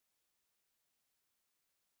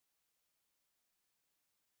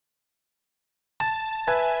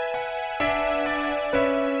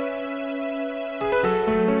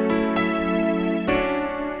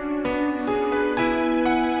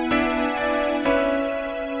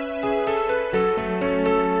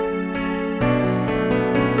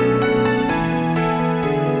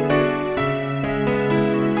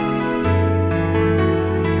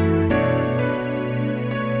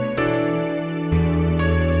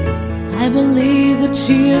I believe the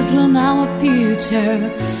children are our future.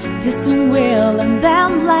 Distant will and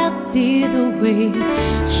them let lead the way.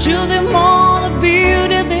 Show them all the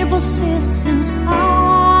beauty they possess inside.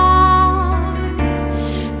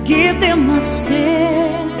 Give them a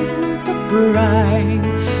sense of pride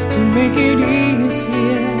to make it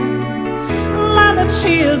easier. Like the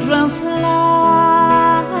children's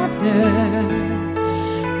laughter,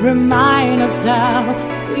 remind us how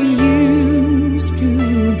we used to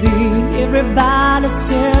be. Everybody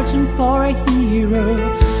searching for a hero.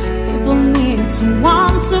 People need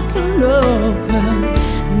someone to pull open.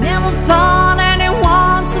 Never found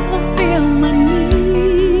anyone to fulfill my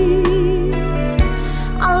need.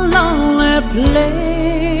 A lonely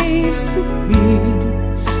place to be,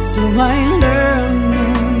 so I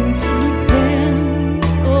learned to depend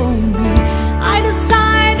on me. I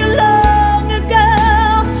decided long ago,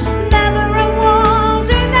 never I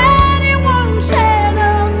wanted anyone's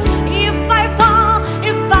shadows. If I fall,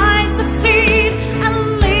 if I succeed, at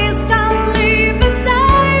least I'll live as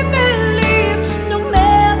I believe. No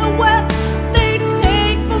matter what they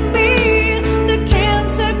take from me, they can't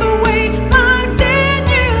take away my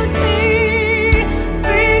dignity.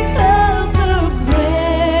 Because the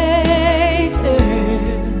greatest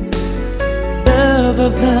love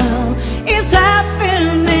of all is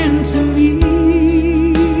happening to me.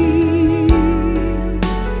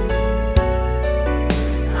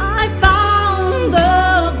 I found the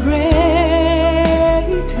greatest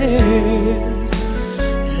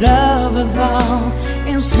love of all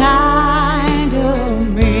inside of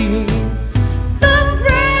me. The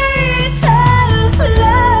greatest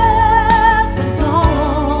love of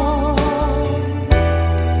all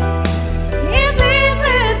is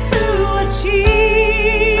easy to achieve.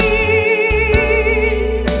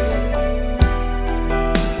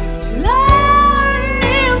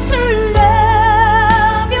 Learning to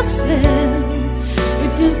love yourself,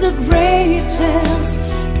 it is the greatest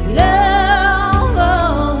love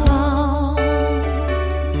of all.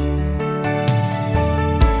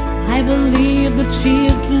 I believe the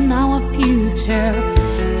children are our future.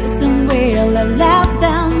 Distant will I let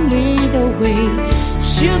them lead the way.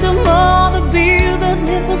 Show them all the beauty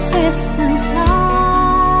they possess inside.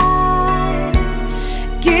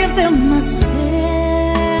 Give them a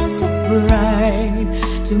sense of pride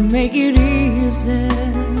to make it easy.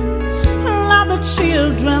 Like the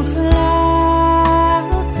children's laughter,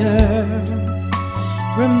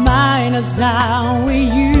 remind us how we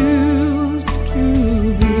used to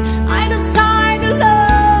be. I decided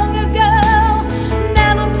long ago,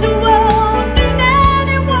 never to walk in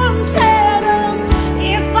anyone's shadows.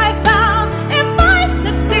 If I fall, if I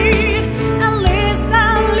succeed, at least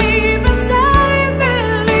I'll live as I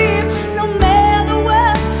believe. No matter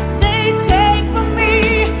what they take from me,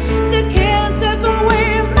 they can't take away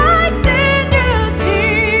my dignity.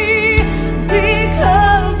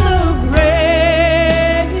 Because the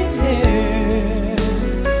greatest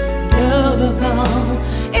love of all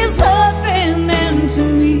is happening to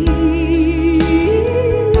me.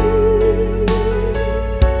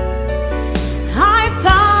 I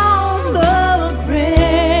found the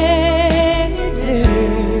greatest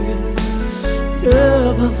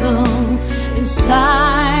love of all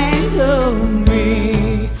inside of me.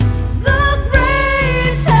 The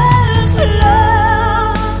greatest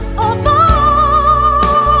love of all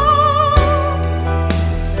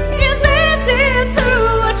is easy to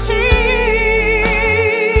achieve.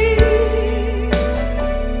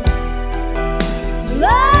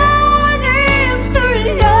 Learning to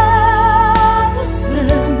love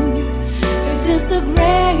yourself, it is the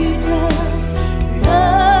greatest